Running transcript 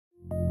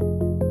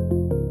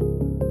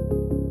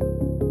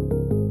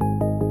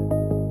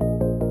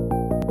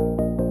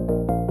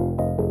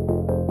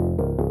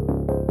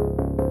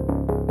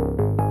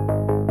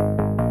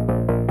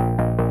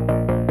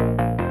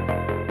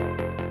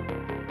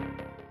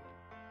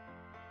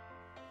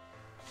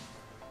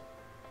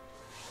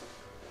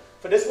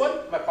For this one,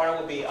 my partner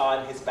will be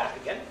on his back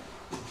again.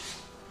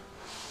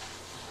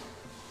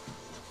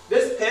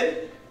 This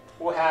pin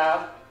will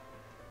have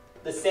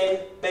the same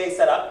base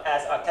setup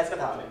as our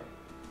Gatame.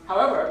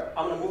 However,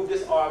 I'm going to move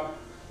this arm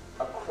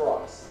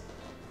across.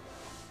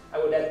 I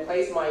will then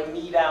place my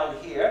knee down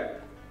here.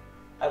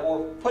 I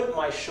will put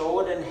my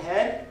shoulder and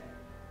head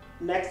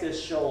next to his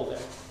shoulder.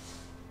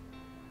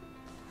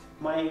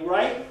 My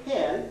right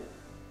hand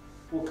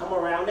will come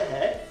around the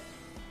head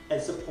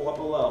and support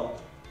below.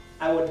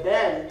 I would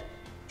then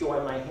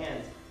join my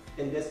hands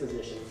in this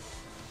position.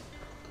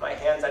 My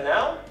hands are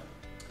now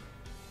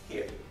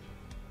here.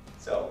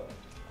 So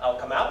I'll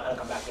come out and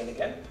come back in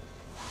again.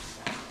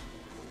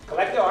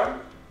 Collect the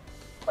arm,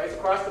 place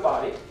across the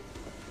body,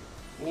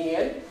 knee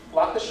in,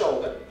 block the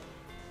shoulder,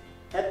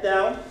 head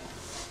down,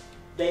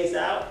 base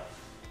out,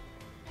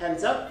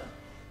 hands up,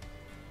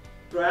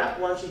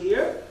 grab once you're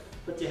here,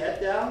 put your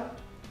head down,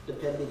 the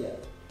pin begin.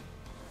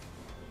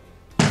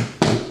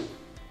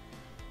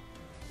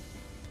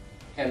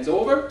 Hands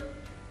over,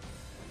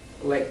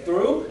 leg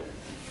through,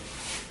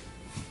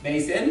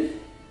 base in,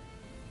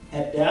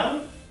 head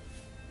down,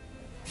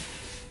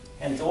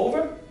 hands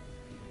over,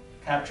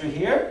 capture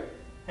here,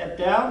 head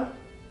down,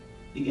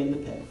 begin the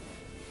pin.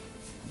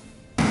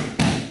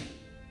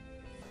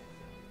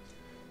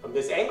 From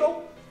this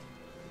angle,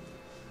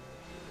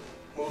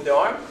 move the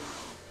arm,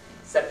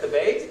 set the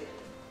base,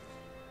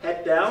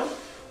 head down,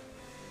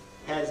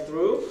 hands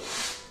through,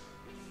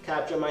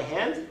 capture my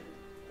hand,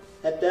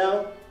 head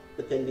down,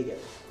 the pin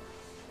begins.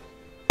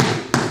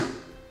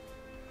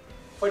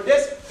 For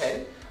this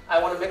pin,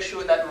 I want to make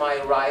sure that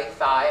my right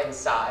thigh and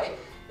side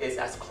is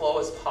as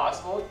close as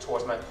possible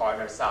towards my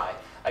partner's side.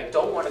 I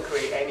don't want to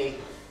create any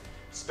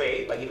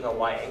space, like even a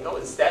wide angle.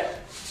 Instead,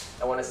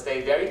 I want to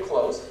stay very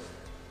close.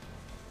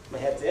 My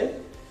head's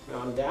in, my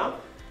arm down,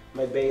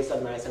 my base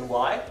are nice and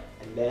wide,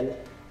 and then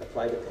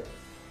apply the pin.